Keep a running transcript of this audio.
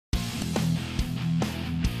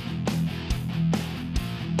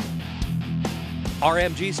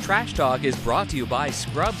RMG's Trash Talk is brought to you by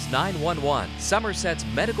Scrubs 911, Somerset's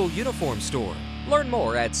medical uniform store. Learn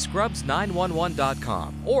more at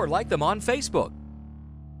scrubs911.com or like them on Facebook.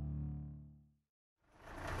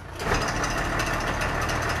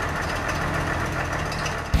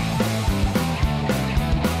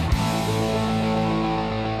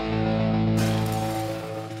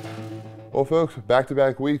 Well, folks,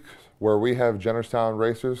 back-to-back weeks where we have Jennerstown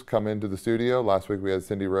racers come into the studio. Last week we had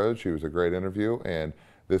Cindy Rhodes. She was a great interview. And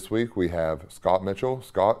this week we have Scott Mitchell.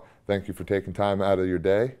 Scott, thank you for taking time out of your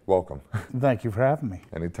day. Welcome. Thank you for having me.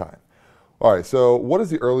 Anytime. All right, so what is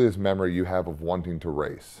the earliest memory you have of wanting to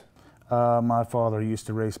race? My father used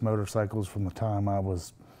to race motorcycles from the time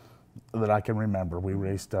that I can remember. We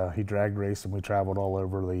raced, he drag raced, and we traveled all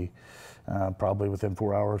over the, probably within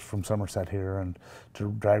 4 hours from Somerset here, and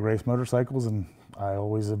to drag race motorcycles, and I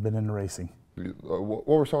always have been into racing. What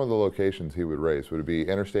were some of the locations he would race? Would it be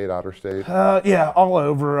interstate, outer state? Yeah, all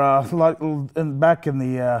over. Back in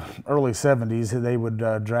the early 70s, they would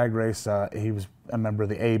drag race. He was a member of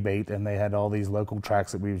the A-Bait, and they had all these local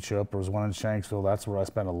tracks that we would show up. There was one in Shanksville. That's where I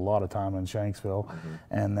spent a lot of time, in Shanksville.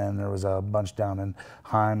 And then there was a bunch down in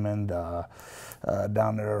Hyman,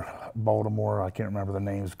 down there, Baltimore. I can't remember the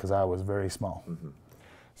names because I was very small.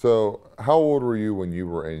 So how old were you when you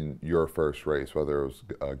were in your first race, whether it was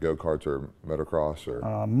go-karts or motocross?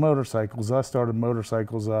 Or motorcycles. I started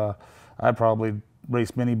motorcycles. I probably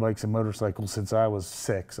raced mini bikes and motorcycles since I was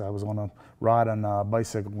 6. I was on a ride on a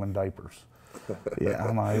bicycle in diapers. Yeah,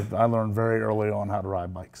 I learned very early on how to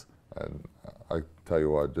ride bikes. And I tell you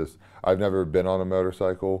what, I've never been on a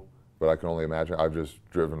motorcycle, but I can only imagine. I've just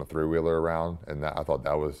driven a three-wheeler around, and I thought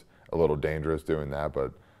that was a little dangerous doing that,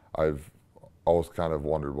 but I've always kind of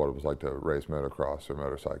wondered what it was like to race motocross or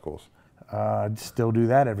motorcycles. I still do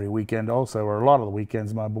that every weekend also, or a lot of the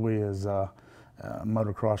weekends. My boy is a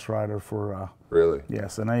motocross rider for... Really?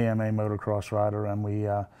 Yes, an AMA motocross rider, and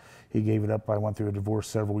he gave it up. I went through a divorce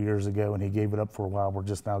several years ago, and he gave it up for a while. We're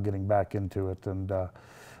just now getting back into it, and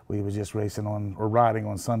we was just riding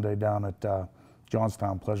on Sunday down at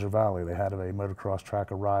Johnstown, Pleasure Valley. They had a motocross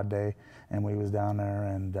track, a ride day, and we was down there,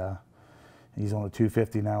 and he's on a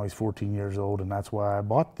 250 now. He's 14 years old, and that's why I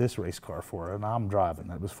bought this race car for it, and I'm driving.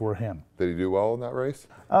 It was for him. Did he do well in that race?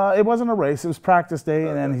 It wasn't a race. It was practice day,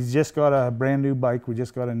 and then he's just got a brand new bike. We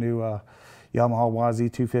just got a new Yamaha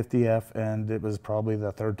YZ250F, and it was probably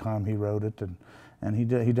the 3rd time he rode it, and he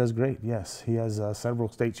does great. Yes, he has several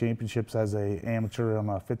state championships as a amateur on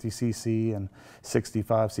a 50cc and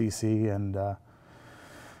 65cc,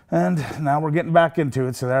 and now we're getting back into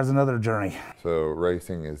it, so that's another journey. So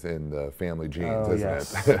racing is in the family genes,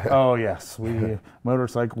 isn't it? Oh, yes.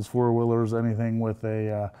 Motorcycles, four-wheelers, anything with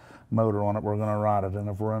a motor on it, we're going to ride it. And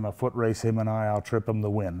if we're in a foot race, him and I'll trip him to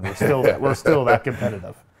win. We're still that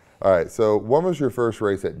competitive. All right, so when was your first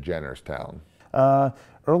race at Jennerstown?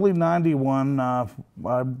 Early '91, I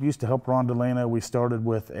used to help Ron Delano. We started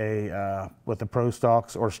with the pro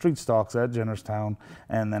stocks or street stocks at Jennerstown,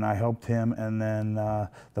 and then I helped him. And then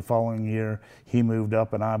the following year, he moved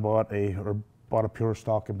up, and I bought a pure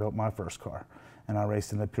stock and built my first car. And I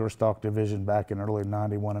raced in the pure stock division back in early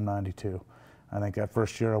 '91 and '92. I think that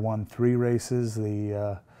first year I won 3 races.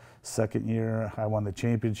 The second year I won the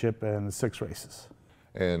championship and 6 races.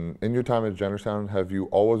 And in your time at Jennerstown, have you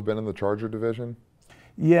always been in the Charger division?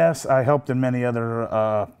 Yes, I helped in many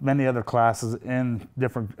other classes in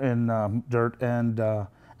dirt and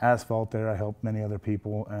asphalt. There, I helped many other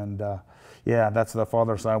people, and yeah, that's the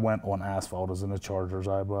farthest I went on asphalt is in the Chargers.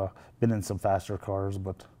 I've been in some faster cars,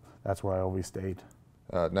 but that's where I always stayed.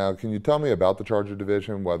 Now, can you tell me about the Charger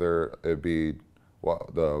division, whether it be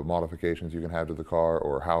the modifications you can have to the car,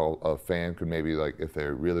 or how a fan could maybe, like, if they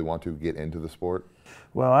really want to get into the sport?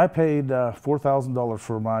 Well, I paid $4,000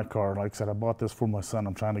 for my car. Like I said, I bought this for my son.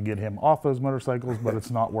 I'm trying to get him off those motorcycles, but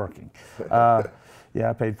it's not working. Yeah,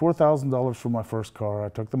 I paid $4,000 for my first car. I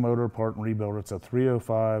took the motor apart and rebuilt it. It's a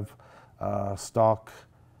 305 stock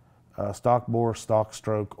bore, stock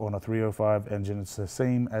stroke on a 305 engine. It's the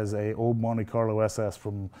same as a old Monte Carlo SS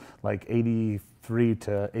from like '83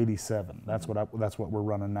 to '87. That's what we're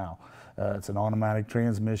running now. It's an automatic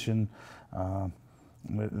transmission.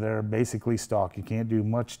 They're basically stock. You can't do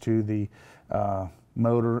much to the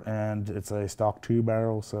motor, and it's a stock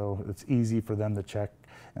 2-barrel, so it's easy for them to check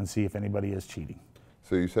and see if anybody is cheating.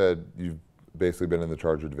 So you said you've basically been in the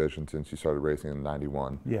Charger division since you started racing in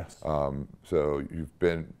 '91. Yes. So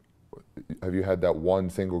have you had that one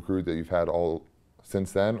single crew that you've had all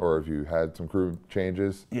since then, or have you had some crew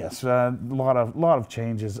changes? Yes, a lot of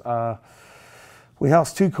changes. We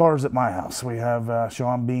house 2 cars at my house. We have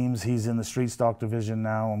Sean Beams. He's in the street stock division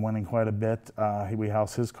now and winning quite a bit. We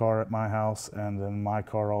house his car at my house, and then my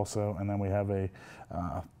car also. And then we have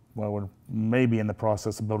well, we're maybe in the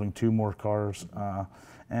process of building 2 more cars.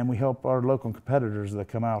 And we help our local competitors that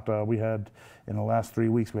come out. We had, in the last 3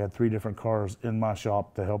 weeks, we had 3 different cars in my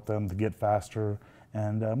shop to help them to get faster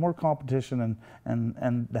and more competition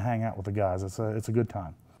and to hang out with the guys. It's a good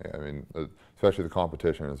time. Yeah, I mean, especially the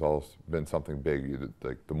competition has always been something big.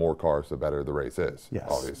 Like the more cars, the better the race is. Yes.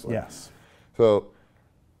 Obviously. Yes. So,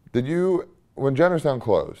 when Jennerstown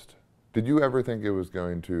closed, did you ever think it was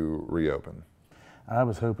going to reopen? I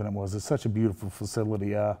was hoping it was. It's such a beautiful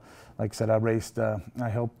facility. Like I said, I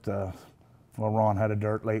helped, well, Ron had a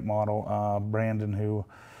dirt late model. Brandon, who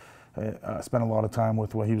spent a lot of time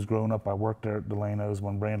with when he was growing up. I worked there at Delano's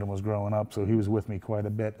when Brandon was growing up, so he was with me quite a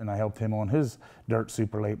bit, and I helped him on his dirt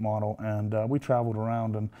super late model. And we traveled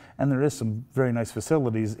around, and there is some very nice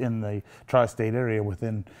facilities in the tri-state area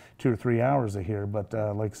within 2 or 3 hours of here. But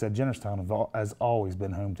like I said, Jennerstown has always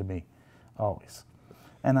been home to me, always.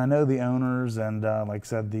 And I know the owners, and like I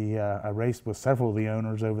said, I raced with several of the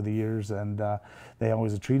owners over the years, and they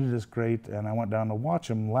always have treated us great. And I went down to watch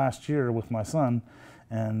them last year with my son,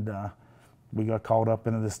 and we got called up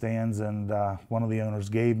into the stands, and one of the owners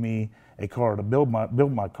gave me a car to build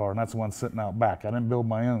my car, and that's the one sitting out back. I didn't build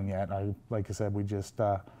my own yet. Like I said, we just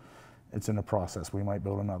it's in the process. We might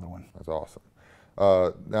build another one. That's awesome.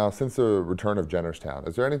 Now, since the return of Jennerstown,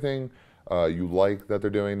 is there anything you like that they're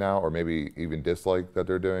doing now, or maybe even dislike that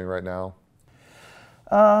they're doing right now?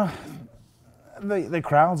 The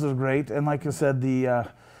crowds are great, and like I said,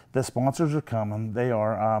 the sponsors are coming. They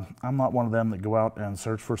are. I'm not one of them that go out and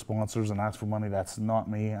search for sponsors and ask for money. That's not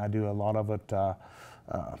me. I do a lot of it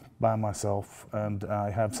by myself, and I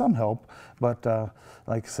have some help. But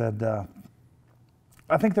like I said,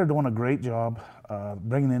 I think they're doing a great job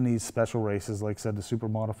bringing in these special races. Like I said, the super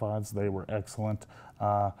modifieds, they were excellent.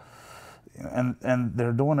 And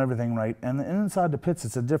they're doing everything right. And inside the pits,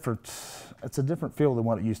 it's a different feel than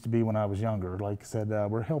what it used to be when I was younger. Like I said,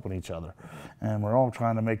 we're helping each other, and we're all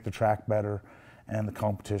trying to make the track better and the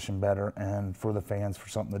competition better, and for the fans, for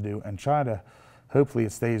something to do, and try to, hopefully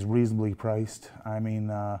it stays reasonably priced. I mean,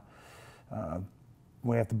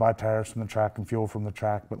 we have to buy tires from the track and fuel from the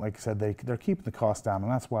track, but like I said, they're keeping the cost down, and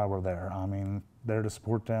that's why we're there. I mean, they're to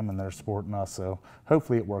support them, and they're supporting us, so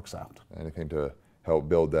hopefully it works out. Anything to help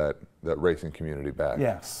build that racing community back.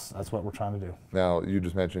 Yes, that's what we're trying to do. Now, you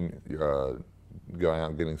just mentioned going out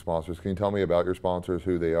and getting sponsors. Can you tell me about your sponsors,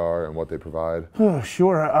 who they are and what they provide? Oh,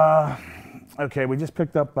 sure. Okay, we just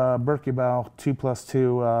picked up Berkey Bow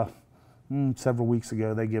 2+2 several weeks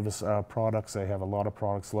ago. They give us products. They have a lot of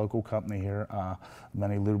products, local company here,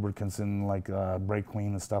 many lubricants and like brake clean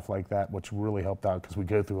and stuff like that, which really helped out because we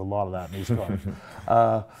go through a lot of that in these cars.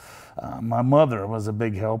 My mother was a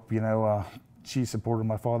big help, you know. She supported.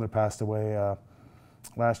 My father passed away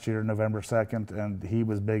last year, November 2nd, and he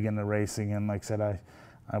was big into racing. And like I said,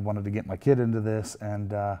 I wanted to get my kid into this,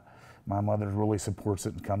 and my mother really supports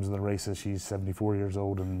it and comes to the races. She's 74 years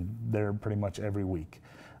old, and they're pretty much every week.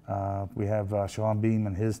 We have Sean Beam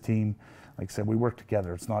and his team. Like I said, we work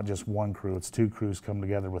together. It's not just one crew. It's 2 crews come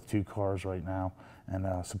together with 2 cars right now and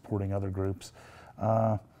supporting other groups.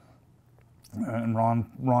 And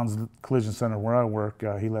Ron's collision center where I work,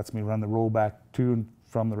 he lets me run the rollback to and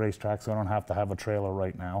from the racetrack, so I don't have to have a trailer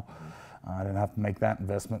right now. I didn't have to make that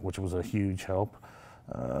investment, which was a huge help.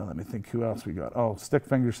 Let me think, who else we got? Oh, stick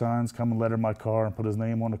figure signs, come and letter my car and put his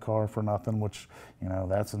name on the car for nothing, which, you know,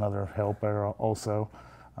 that's another help there also.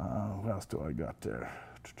 What else do I got there?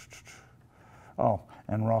 Oh,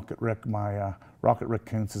 and Rocket Rick, Rocket Rick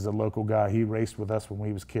Kuntz is a local guy. He raced with us when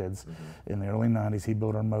we was kids. In the early 90s. He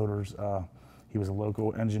built our motors. He was a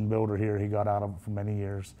local engine builder here. He got out of it for many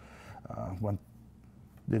years.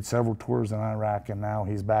 Did several tours in Iraq, and now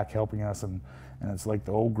he's back helping us, and it's like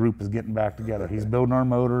the old group is getting back together. He's building our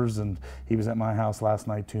motors, and he was at my house last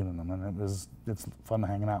night tuning them, and it's fun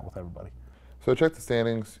hanging out with everybody. So check the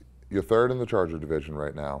standings. You're 3rd in the Charger division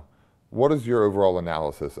right now. What is your overall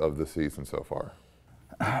analysis of the season so far?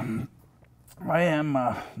 I am.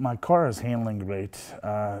 My car is handling great.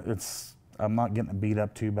 I'm not getting beat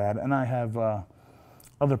up too bad, and I have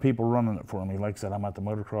other people running it for me. Like I said, I'm at the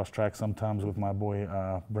motocross track sometimes with my boy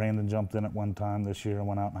Brandon. Jumped in at one time this year and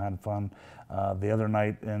went out and had fun. The other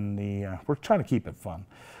night we're trying to keep it fun.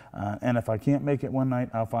 And if I can't make it one night,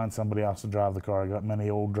 I'll find somebody else to drive the car. I got many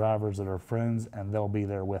old drivers that are friends, and they'll be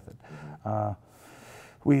there with it.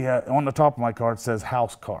 on the top of my car it says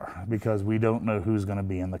house car, because we don't know who's going to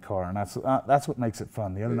be in the car, and that's what makes it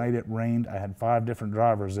fun. The other night it rained. I had 5 different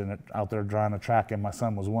drivers in it out there driving a track, and my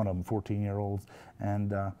son was one of them, 14-year-olds,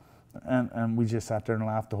 and we just sat there and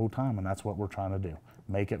laughed the whole time, and that's what we're trying to do,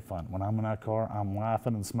 make it fun. When I'm in that car, I'm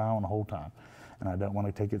laughing and smiling the whole time, and I don't want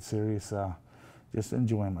to take it serious, just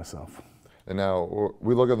enjoying myself. And now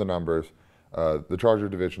we look at the numbers. The Charger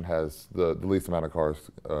division has the least amount of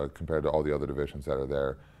cars compared to all the other divisions that are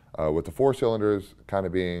there. With the 4 cylinders kind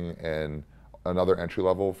of being another entry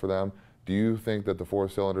level for them, do you think that the 4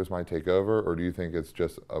 cylinders might take over, or do you think it's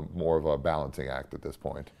just more of a balancing act at this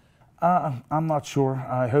point? I'm not sure.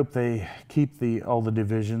 I hope they keep all the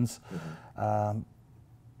divisions.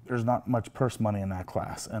 There's not much purse money in that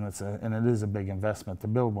class, and it is a big investment to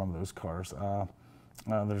build one of those cars.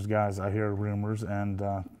 There's guys, I hear rumors, and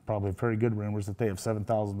probably very good rumors, that they have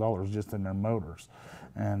 $7,000 just in their motors,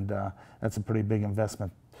 and that's a pretty big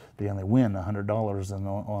investment. They only win $100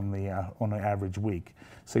 on the average week,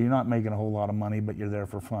 so you're not making a whole lot of money, but you're there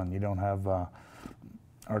for fun. You don't have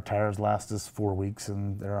our tires last us 4 weeks,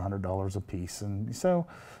 and they're $100 a piece, and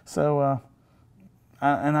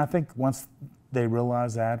and I think once they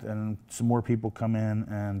realize that, and some more people come in,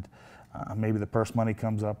 and maybe the purse money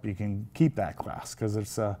comes up, you can keep that class, because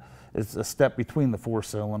it's a step between the 4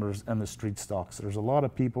 cylinders and the street stocks. There's a lot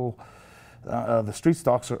of people, the street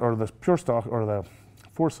stocks or the pure stock or the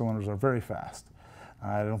 4 cylinders are very fast.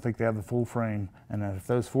 I don't think they have the full frame, and if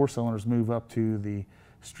those 4 cylinders move up to the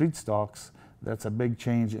street stocks, that's a big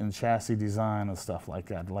change in chassis design and stuff like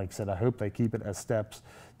that. Like I said, I hope they keep it as steps,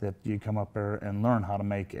 that you come up there and learn how to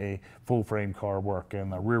make a full frame car work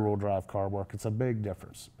and the rear wheel drive car work. It's a big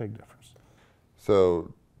difference, big difference.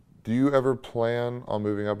 So do you ever plan on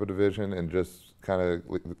moving up a division and just kind of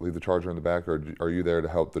leave the Charger in the back, or are you there to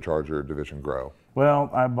help the Charger division grow? Well,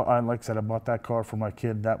 like I said, I bought that car for my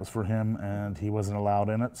kid. That was for him, and he wasn't allowed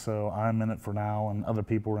in it, so I'm in it for now, and other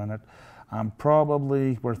people are in it.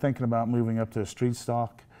 We're thinking about moving up to a street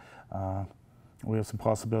stock. We have some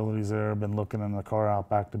possibilities there. I've been looking in the car out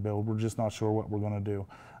back to build. We're just not sure what we're going to do.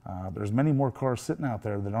 There's many more cars sitting out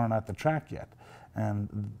there that aren't at the track yet, and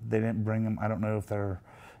they didn't bring them. I don't know if they're,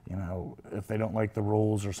 if they don't like the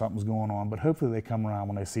rules or something's going on, but hopefully they come around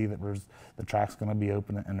when they see that the track's going to be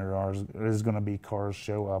open, and there is going to be cars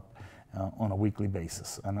show up on a weekly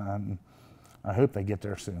basis. And I hope they get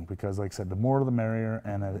there soon, because like I said, the more the merrier,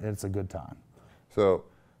 and it's a good time. So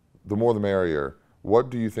the more the merrier. What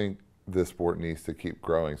do you think this sport needs to keep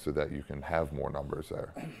growing so that you can have more numbers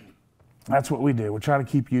there? That's what we do. We try to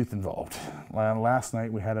keep youth involved. Last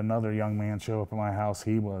night we had another young man show up at my house.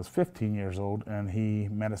 He was 15 years old, and he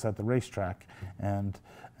met us at the racetrack, and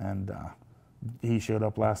he showed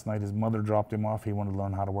up last night. His mother dropped him off. He wanted to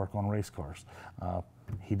learn how to work on race cars.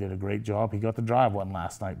 He did a great job. He got to drive one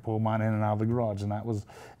last night, pulled mine in and out of the garage,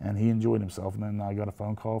 and he enjoyed himself. And then I got a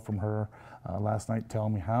phone call from her last night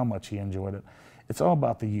telling me how much he enjoyed it. It's all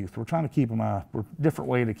about the youth. We're trying to keep them we're a different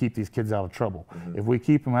way to keep these kids out of trouble. Mm-hmm. If we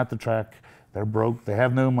keep them at the track, they're broke, they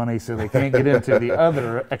have no money, so they can't get into the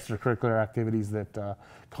other extracurricular activities that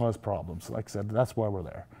cause problems. Like I said, that's why we're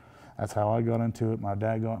there. That's how I got into it. My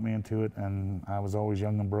dad got me into it, and I was always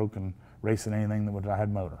young and broke and racing anything that I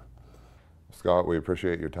had motor. Scott, we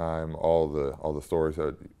appreciate your time, all the stories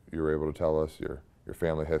that you were able to tell us, your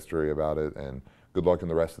family history about it, and good luck in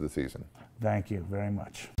the rest of the season. Thank you very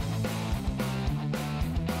much.